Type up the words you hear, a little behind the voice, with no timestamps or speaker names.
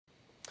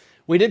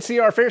We did see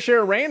our fair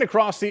share of rain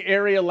across the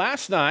area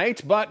last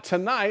night, but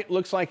tonight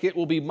looks like it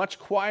will be much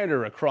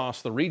quieter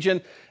across the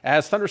region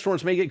as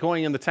thunderstorms may get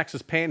going in the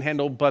Texas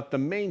Panhandle, but the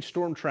main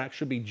storm track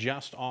should be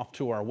just off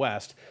to our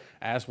west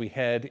as we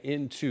head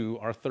into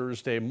our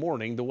Thursday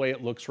morning, the way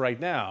it looks right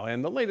now.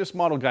 And the latest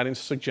model guidance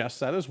suggests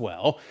that as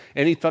well.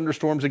 Any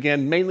thunderstorms,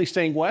 again, mainly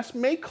staying west,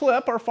 may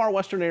clip our far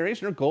western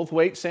areas near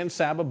Goldthwaite, San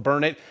Saba,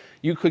 Burnett.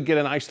 You could get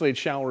an isolated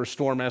shower or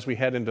storm as we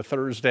head into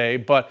Thursday,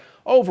 but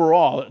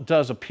overall, it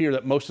does appear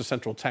that most of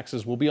central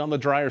Texas will be on the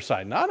drier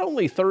side, not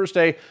only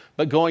Thursday,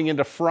 but going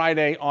into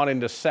Friday on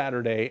into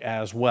Saturday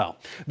as well.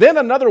 Then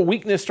another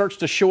weakness starts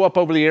to show up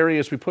over the area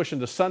as we push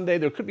into Sunday.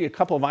 There could be a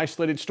couple of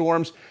isolated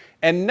storms,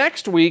 and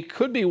next week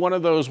could be one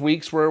of those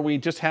weeks where we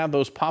just have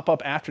those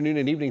pop-up afternoon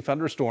and evening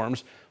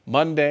thunderstorms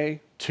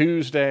Monday,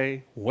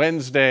 Tuesday,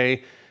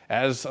 Wednesday,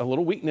 as a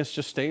little weakness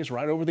just stays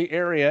right over the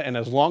area. And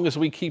as long as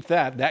we keep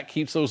that, that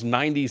keeps those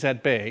 90s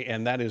at bay.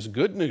 And that is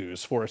good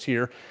news for us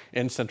here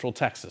in central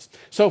Texas.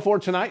 So for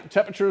tonight,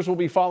 temperatures will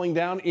be falling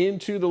down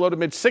into the low to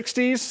mid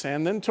 60s.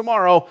 And then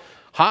tomorrow,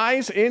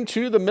 highs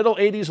into the middle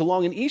 80s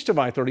along and east of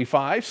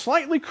I-35,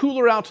 slightly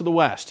cooler out to the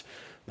west.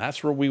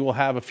 That's where we will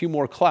have a few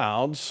more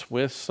clouds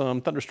with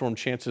some thunderstorm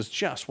chances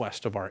just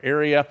west of our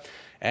area.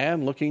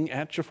 And looking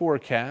at your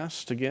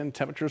forecast, again,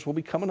 temperatures will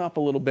be coming up a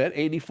little bit.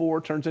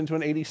 84 turns into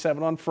an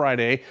 87 on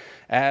Friday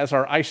as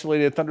our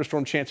isolated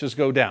thunderstorm chances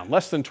go down.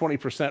 Less than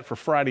 20% for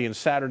Friday and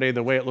Saturday,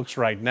 the way it looks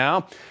right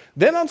now.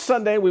 Then on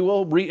Sunday, we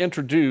will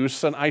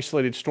reintroduce an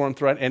isolated storm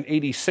threat and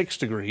 86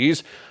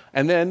 degrees.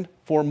 And then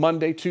for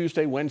Monday,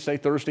 Tuesday, Wednesday,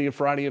 Thursday, and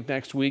Friday of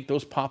next week,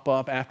 those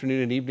pop-up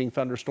afternoon and evening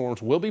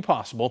thunderstorms will be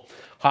possible.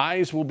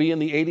 Highs will be in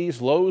the 80s,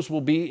 lows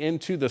will be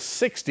into the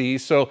 60s.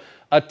 So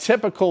a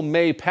typical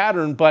May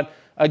pattern, but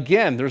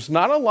again, there's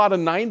not a lot of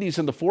 90s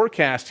in the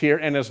forecast here,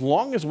 and as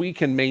long as we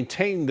can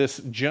maintain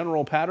this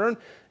general pattern,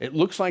 it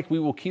looks like we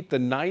will keep the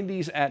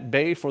 90s at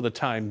bay for the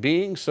time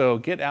being, so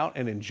get out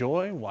and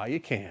enjoy while you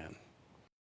can.